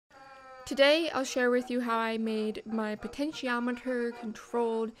Today I'll share with you how I made my potentiometer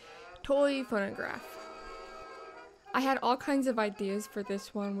controlled toy phonograph. I had all kinds of ideas for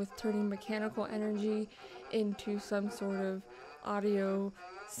this one, with turning mechanical energy into some sort of audio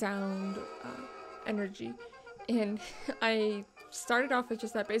sound energy, and I started off with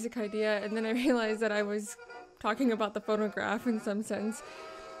just that basic idea, and then I realized that I was talking about the phonograph in some sense,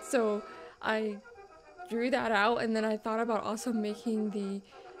 so I drew that out, and then I thought about also making the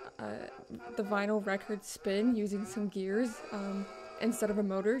vinyl record spin using some gears instead of a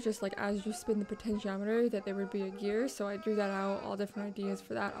motor, just like as you spin the potentiometer that there would be a gear. So I drew that out, all different ideas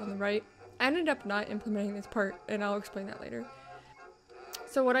for that on the right. I ended up not implementing this part, and I'll explain that later.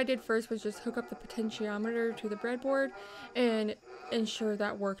 So what I did first was just hook up the potentiometer to the breadboard and ensure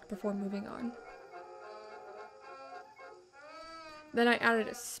that worked before moving on. Then I added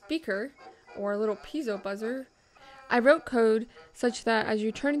a speaker, or a little piezo buzzer. I wrote code such that as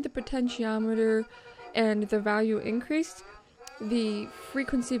you turned the potentiometer and the value increased, the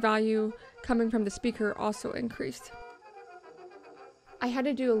frequency value coming from the speaker also increased. I had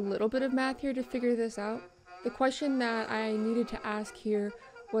to do a little bit of math here to figure this out. The question that I needed to ask here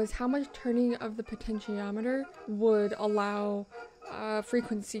was how much turning of the potentiometer would allow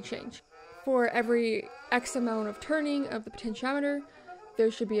frequency change. For every X amount of turning of the potentiometer, there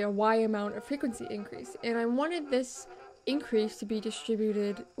should be a Y amount of frequency increase, and I wanted this increase to be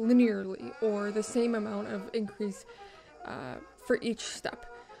distributed linearly, or the same amount of increase for each step.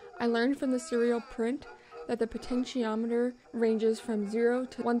 I learned from the serial print that the potentiometer ranges from 0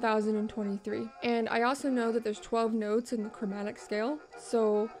 to 1023, and I also know that there's 12 notes in the chromatic scale,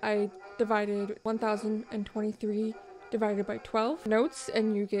 so I divided 1023 divided by 12 notes,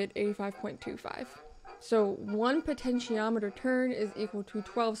 and you get 85.25. So one potentiometer turn is equal to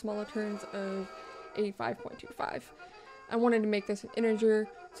 12 smaller turns of 85.25. I wanted to make this an integer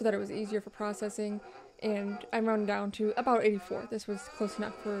so that it was easier for processing, and I rounded down to about 84. This was close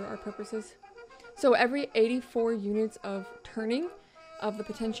enough for our purposes. So every 84 units of turning of the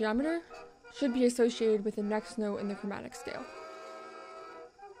potentiometer should be associated with the next note in the chromatic scale.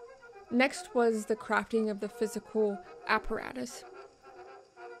 Next was the crafting of the physical apparatus.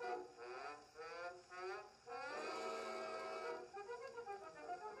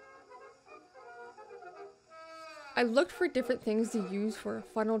 I looked for different things to use for a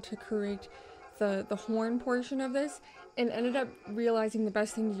funnel to create the horn portion of this, and ended up realizing the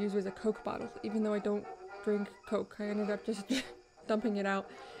best thing to use was a Coke bottle. Even though I don't drink Coke, I ended up just dumping it out.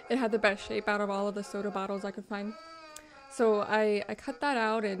 It had the best shape out of all of the soda bottles I could find. So I cut that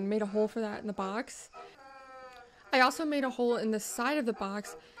out and made a hole for that in the box. I also made a hole in the side of the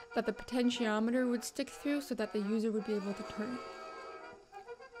box that the potentiometer would stick through so that the user would be able to turn it.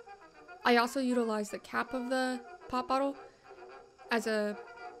 I also utilized the cap of the pop bottle as a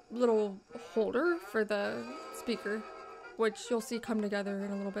little holder for the speaker, which you'll see come together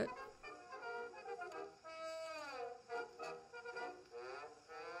in a little bit.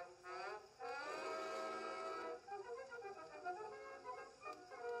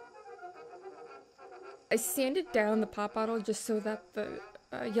 I sanded down the pop bottle just so that the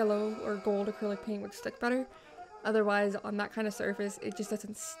yellow or gold acrylic paint would stick better. Otherwise, on that kind of surface, it just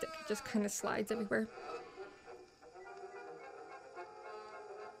doesn't stick. It just kind of slides everywhere.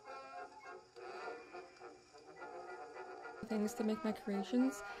 Things to make my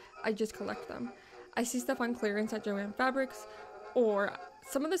creations, I just collect them. I see stuff on clearance at Joann Fabrics, or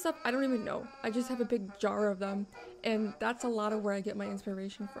some of the stuff I don't even know. I just have a big jar of them, and that's a lot of where I get my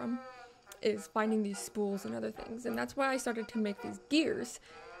inspiration from, is finding these spools and other things. And that's why I started to make these gears.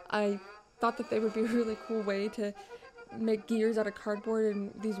 I thought that they would be a really cool way to make gears out of cardboard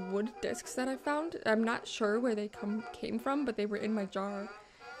and these wood discs that I found. I'm not sure where they came from, but they were in my jar.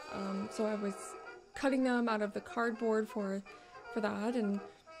 So I was cutting them out of the cardboard for that, and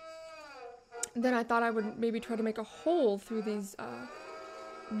then I thought I would maybe try to make a hole through these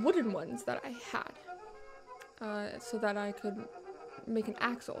wooden ones that I had, so that I could make an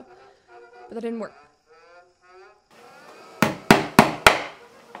axle, but that didn't work.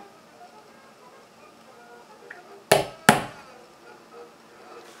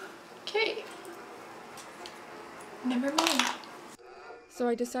 Okay, never mind. So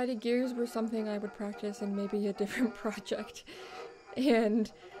I decided gears were something I would practice in maybe a different project,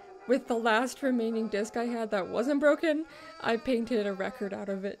 and with the last remaining disc I had that wasn't broken, I painted a record out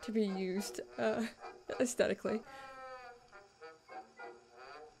of it to be used aesthetically.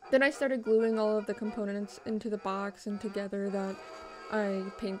 Then I started gluing all of the components into the box and together that I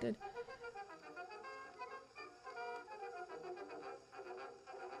painted.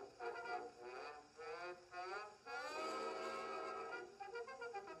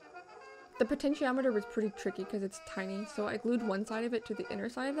 The potentiometer was pretty tricky because it's tiny, so I glued one side of it to the inner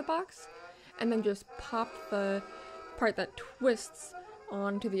side of the box and then just popped the part that twists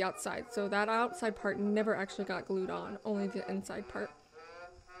onto the outside. So that outside part never actually got glued on, only the inside part.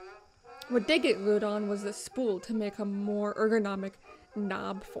 What did get glued on was the spool to make a more ergonomic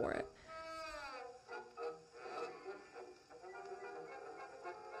knob for it.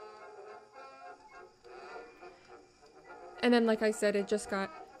 And then, like I said, it just got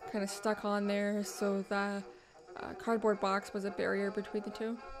kind of stuck on there, so the cardboard box was a barrier between the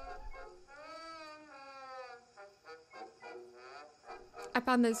two. I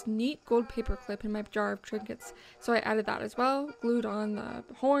found this neat gold paper clip in my jar of trinkets, so I added that as well, glued on the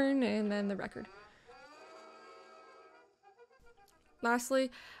horn and then the record.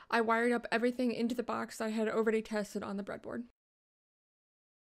 Lastly, I wired up everything into the box I had already tested on the breadboard.